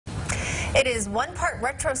It is 1 part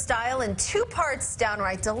retro style and 2 parts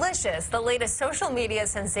downright delicious. The latest social media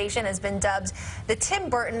sensation has been dubbed the Tim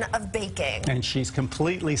Burton of baking. And she's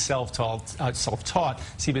completely self-taught.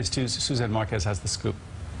 CBS 2's Suzanne Marques has the scoop.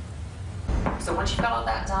 So once you've got all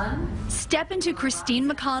that done, step into Christine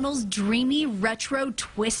McConnell's dreamy, retro,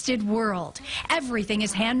 twisted world. Everything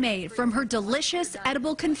is handmade, from her delicious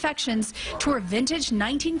edible confections to her vintage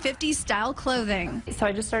 1950s style clothing. So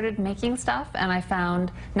I just started making stuff, and I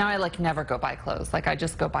found now I never go buy clothes. I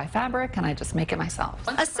just go buy fabric and I just make it myself.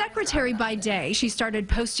 A secretary by day, she started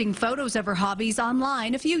posting photos of her hobbies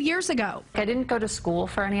online a few years ago. I didn't go to school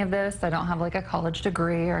for any of this. I don't have a college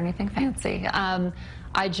degree or anything fancy.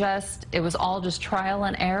 It was all just trial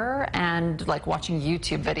and error and watching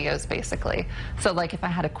YouTube videos basically. So if I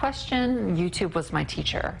had a question, YouTube was my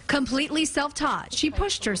teacher. Completely self-taught, she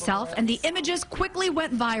pushed herself and the images quickly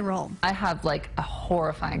went viral. I have a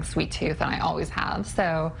horrifying sweet tooth, and I always have.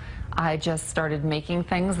 So I just started making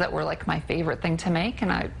things that were my favorite thing to make,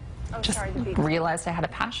 and I just realized I had a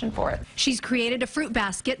passion for it. She's created a fruit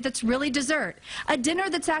basket that's really dessert, a dinner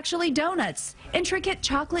that's actually donuts, intricate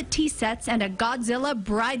chocolate tea sets, and a Godzilla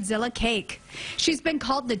Bridezilla cake. She's been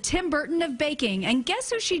called the Tim Burton of baking, and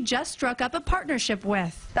guess who she just struck up a partnership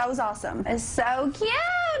with? That was awesome. It's so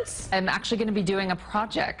cute. I'm actually going to be doing a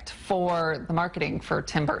project for the marketing for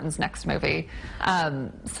Tim Burton's next movie.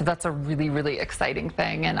 So that's a really, really exciting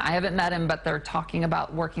thing, and I haven't met him, but they're talking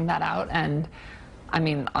about working that out, and I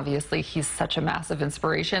mean, obviously, he's such a massive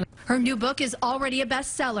inspiration. Her new book is already a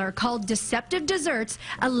bestseller called Deceptive Desserts,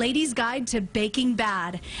 A Lady's Guide to Baking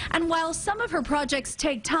Bad. And while some of her projects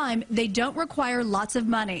take time, they don't require lots of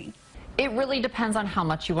money. It really depends on how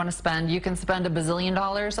much you want to spend. You can spend $1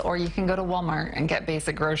 bazillion, or you can go to Walmart and get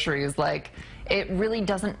basic groceries. It really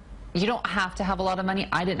doesn't, you don't have to have a lot of money.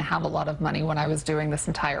 I didn't have a lot of money when I was doing this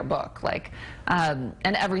entire book. And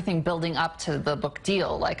everything building up to the book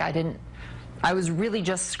deal. I was really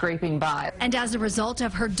just scraping by. And as a result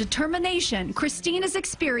of her determination, Christine is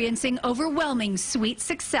experiencing overwhelming sweet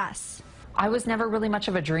success. I was never really much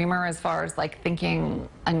of a dreamer as far as thinking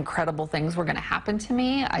incredible things were going to happen to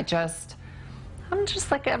me. I'm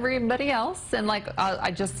just like everybody else, and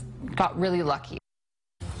I just got really lucky.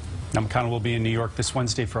 Now, McConnell will be in New York this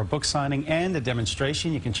Wednesday for a book signing and a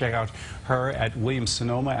demonstration. You can check out her at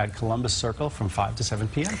Williams-Sonoma at Columbus Circle from 5 to 7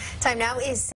 p.m. Time now is